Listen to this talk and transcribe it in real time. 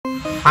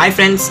Hi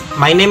friends,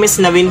 my name is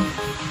Naveen.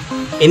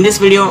 In this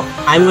video,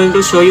 I am going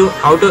to show you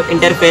how to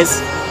interface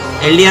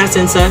LDR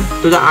sensor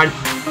to the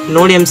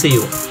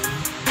Nodemcu.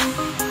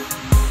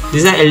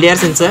 This is a LDR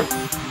sensor.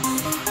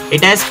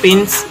 It has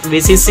pins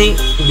VCC,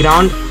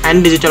 ground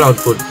and digital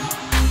output.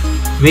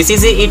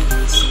 VCC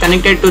is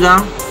connected to the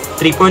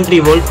 3.3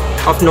 volt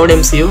of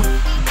Nodemcu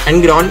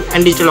and ground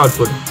and digital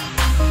output.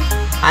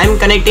 I am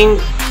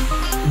connecting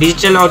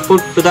digital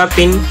output to the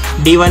pin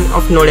D1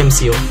 of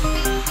Nodemcu.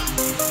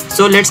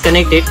 So let's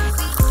connect it.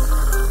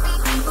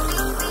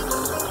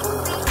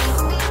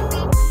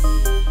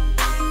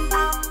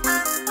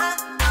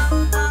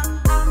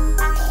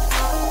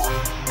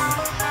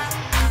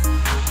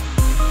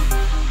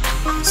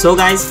 So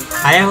guys,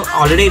 I have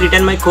already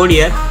written my code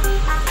here.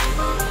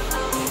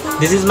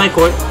 This is my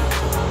code.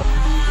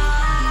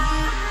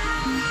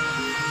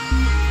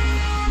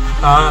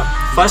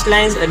 First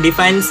line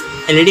defines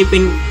LED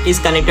pin is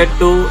connected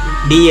to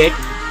D8,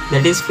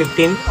 that is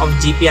 15 of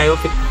GPIO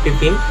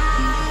 15,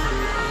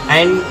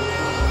 and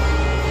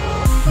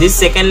this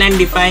second line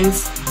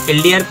defines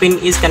LDR pin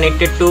is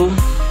connected to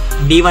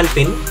D1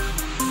 pin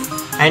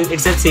and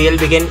it's a serial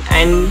begin,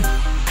 and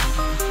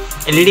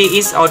LED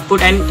is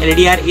output and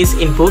LDR is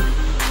input.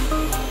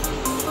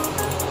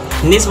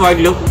 In this void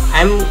loop,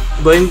 I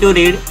am going to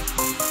read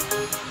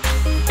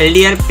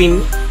LDR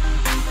pin.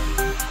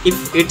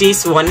 If it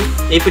is 1,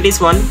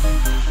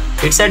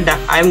 it's a dark.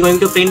 I am going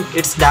to print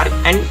it's dark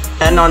and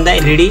turn on the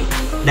LED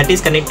that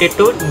is connected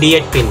to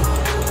D8 pin,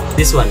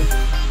 this one,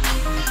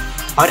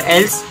 or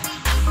else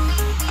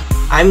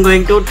I am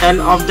going to turn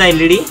off the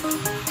LED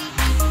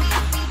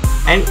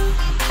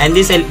and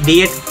this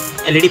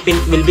D8 LED pin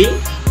will be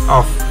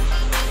off.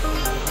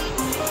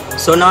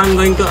 So now I am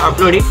going to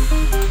upload it.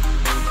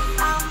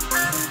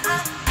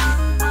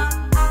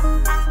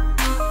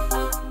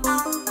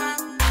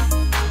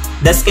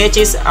 The sketch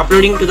is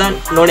uploading to the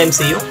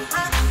Nodemcu.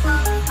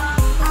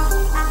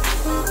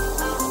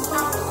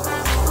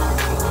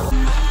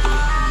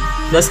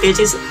 The sketch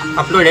is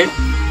uploaded,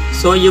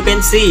 so you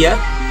can see here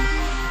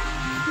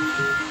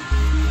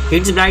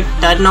it's bright.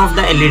 Turn off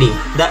the LED.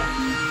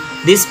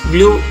 This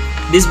blue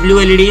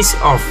LED is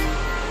off.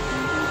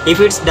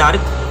 If it's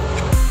dark,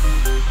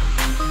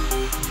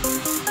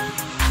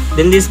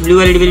 then this blue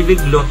LED will be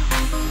glow.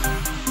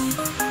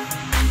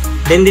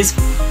 Then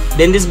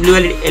this blue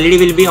LED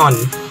will be on.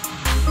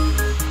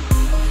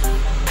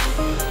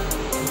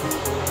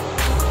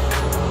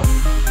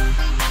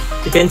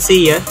 You can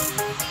see here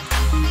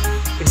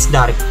it's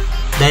dark.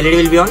 The LED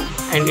will be on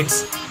and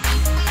it's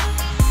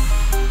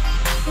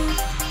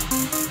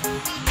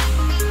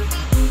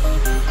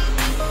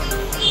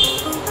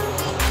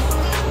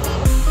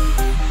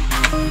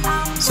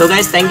so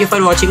guys, thank you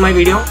for watching my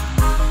video.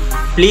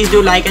 Please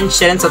do like and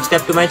share and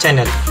subscribe to my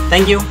channel.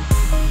 Thank you.